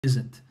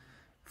isn't.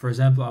 For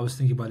example, I was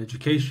thinking about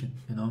education,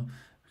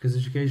 because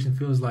education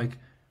feels like,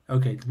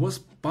 okay, it was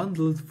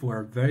bundled for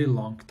a very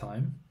long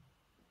time.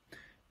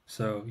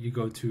 So you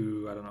go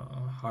to, I don't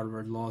know,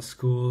 Harvard Law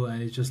School,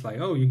 and it's just like,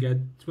 oh, you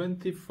get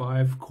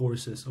 25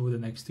 courses over the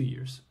next 2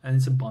 years. And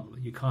it's a bundle.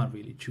 You can't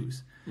really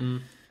choose.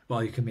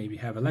 Well, you can maybe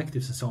have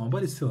electives and so on,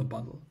 but it's still a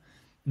bundle.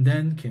 And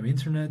then came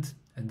internet,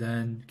 and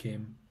then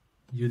came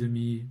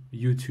Udemy,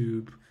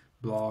 YouTube,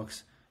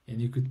 blogs, and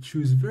you could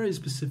choose a very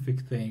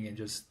specific thing and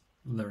just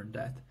learn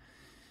that.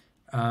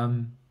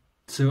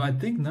 So I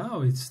think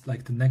now it's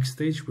like the next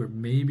stage where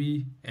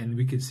maybe, and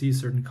we could see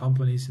certain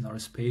companies in our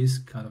space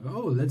kind of,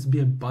 oh, let's be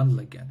a bundle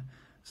again.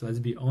 So let's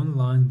be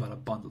online, but a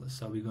bundle.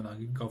 So we're going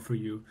to go for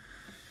you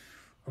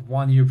a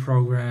 1-year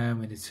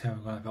program, and it's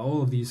going to have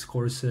all of these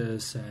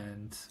courses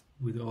and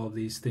with all of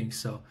these things.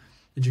 So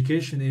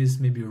education is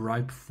maybe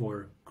ripe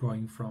for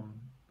going from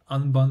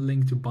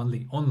unbundling to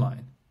bundling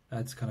online.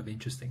 That's kind of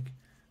interesting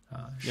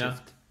shift. Yeah.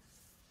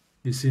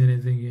 Do you see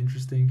anything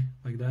interesting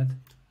like that?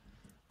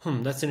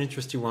 That's an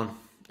interesting one.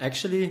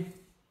 Actually,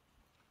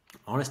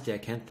 honestly, I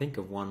can't think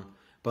of one.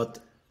 But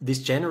this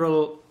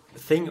general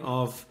thing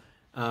of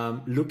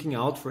looking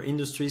out for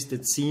industries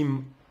that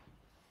seem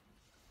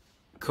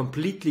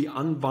completely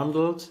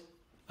unbundled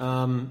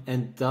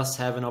and thus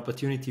have an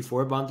opportunity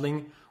for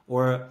bundling,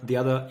 or the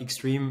other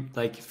extreme,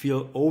 like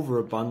feel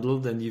over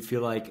bundled and you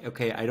feel like,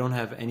 okay, I don't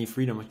have any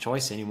freedom of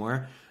choice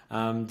anymore.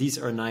 These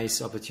are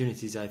nice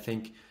opportunities, I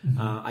think.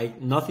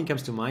 Nothing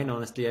comes to mind,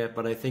 honestly,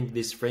 but I think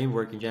this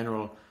framework in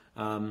general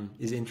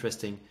is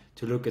interesting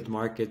to look at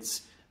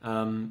markets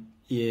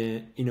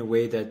in a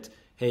way that,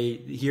 hey,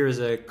 here's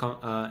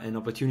an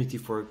opportunity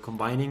for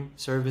combining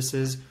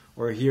services,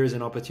 or here's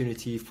an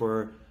opportunity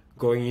for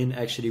going in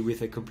actually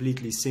with a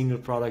completely single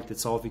product that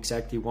solves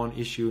exactly one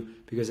issue,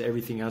 because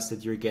everything else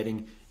that you're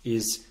getting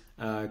is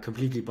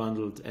completely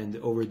bundled and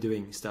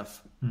overdoing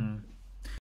stuff.